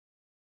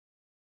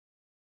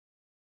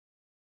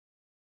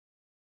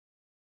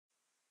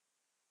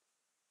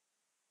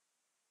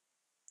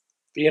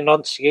The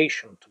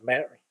Annunciation to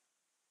Mary.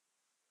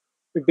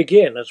 We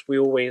begin, as we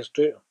always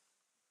do,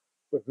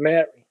 with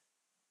Mary,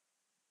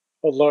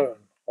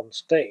 alone on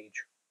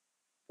stage,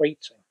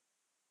 waiting.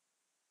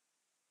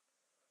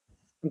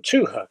 And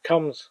to her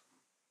comes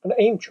an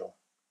angel,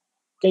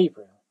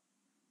 Gabriel.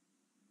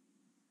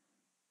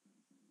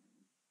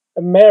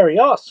 And Mary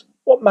asks,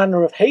 "What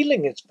manner of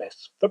hailing is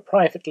this that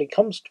privately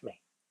comes to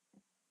me?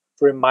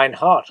 For in mine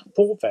heart a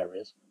thought there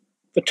is,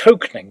 the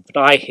tokening that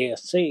I here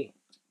see."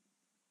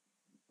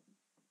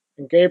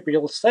 And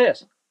Gabriel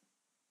says,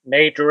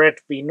 "Nay, dread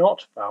thee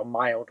not, thou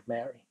mild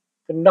Mary,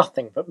 for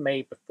nothing that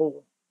may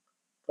befall.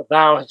 For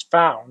thou hast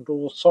found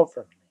all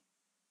sovereignly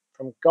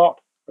from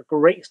God a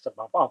grace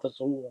above others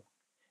all.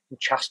 In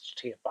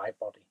chastity of thy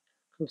body,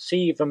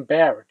 conceive and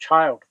bear a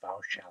child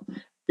thou shalt.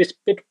 This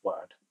bid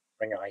word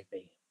bring I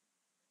thee.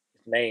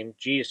 His name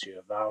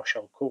Jesu thou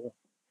shalt call.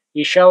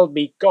 He shall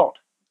be God,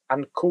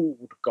 and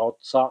called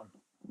God's Son."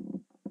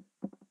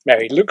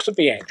 Mary looks at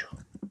the angel.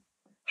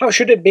 "How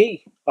should it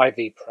be, I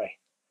thee pray,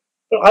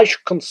 that I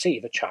should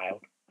conceive a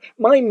child?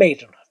 My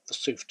maiden hath the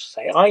sooth to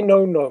say, I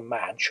know no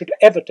man should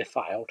ever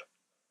defiled."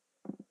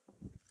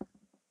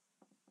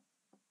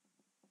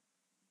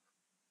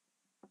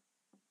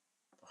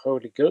 "The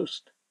Holy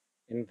Ghost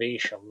in thee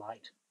shall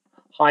light,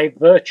 high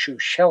virtue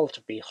shall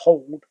to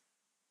behold,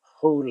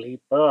 holy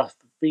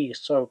birth of thee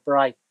so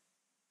bright."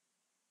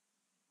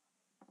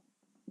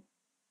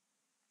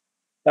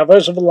 Now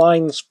those are the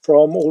lines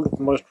from all of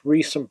the most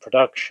recent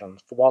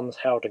productions, the ones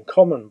held in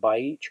common by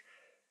each.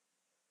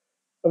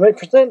 And they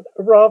present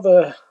a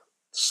rather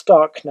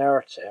stark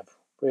narrative,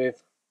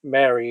 with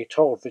Mary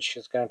told that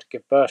she's going to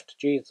give birth to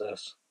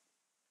Jesus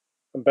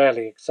and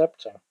barely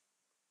accepting.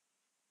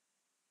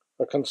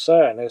 Her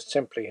concern is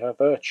simply her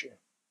virtue.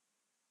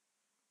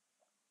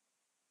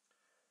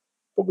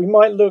 But we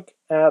might look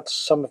at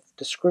some of the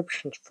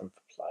descriptions from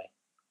the play.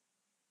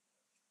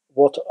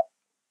 What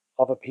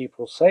other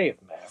people say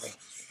of Mary.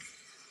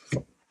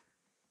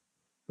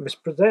 This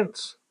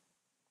presents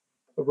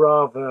a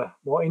rather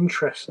more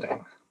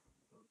interesting.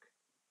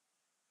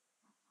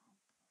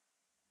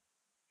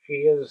 She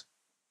is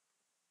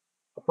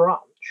a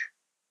branch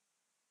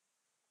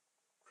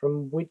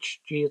from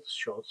which Jesus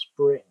shall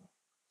spring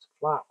as a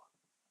flower.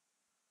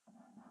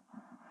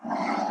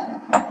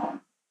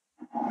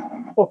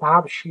 Or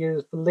perhaps she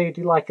is the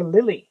lady like a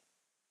lily,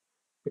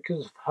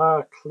 because of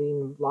her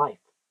clean life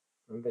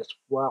in this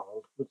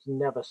world was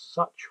never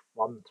such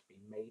one to be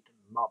made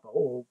mother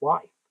or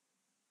wife.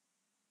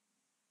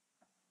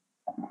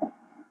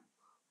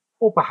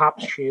 Or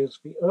perhaps she is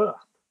the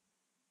earth,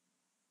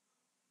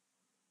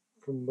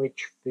 from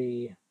which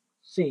the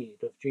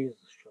seed of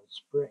Jesus shall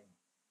spring,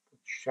 that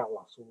shall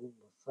us all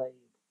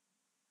save.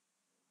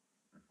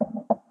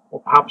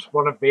 Or perhaps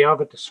one of the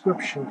other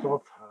descriptions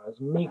of her is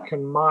meek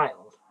and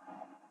mild.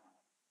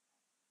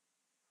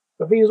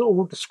 But these are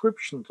all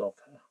descriptions of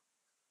her.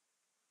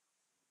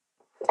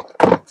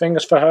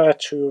 Things for her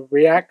to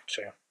react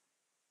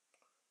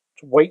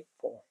to wait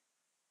for.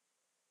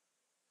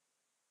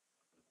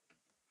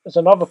 There's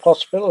another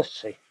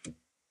possibility.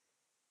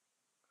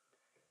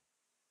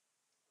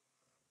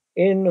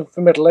 In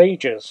the Middle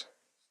Ages,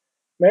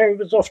 Mary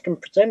was often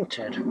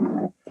presented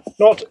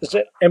not as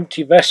an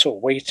empty vessel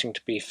waiting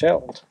to be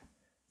filled,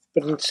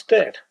 but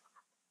instead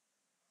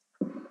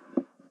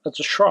as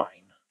a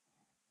shrine.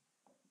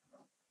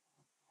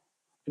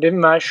 And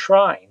in that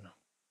shrine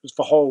was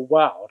the whole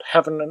world,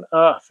 heaven and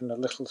earth in a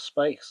little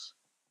space.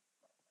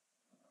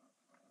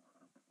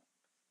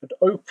 It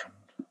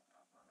opened,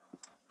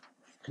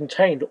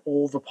 contained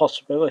all the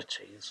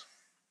possibilities.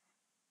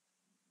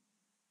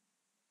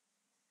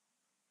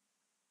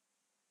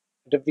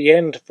 And at the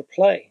end of the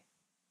play,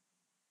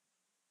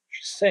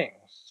 she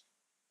sings.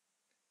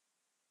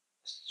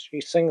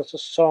 She sings a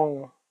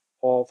song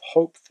of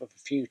hope for the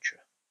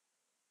future,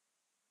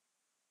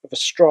 of the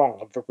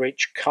strong, of the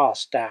rich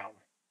cast down,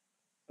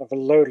 of the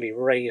lowly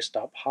raised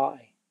up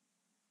high.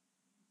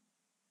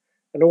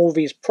 And all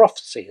these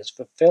prophecies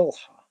fulfill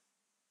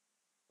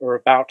her, are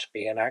about to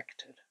be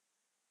enacted.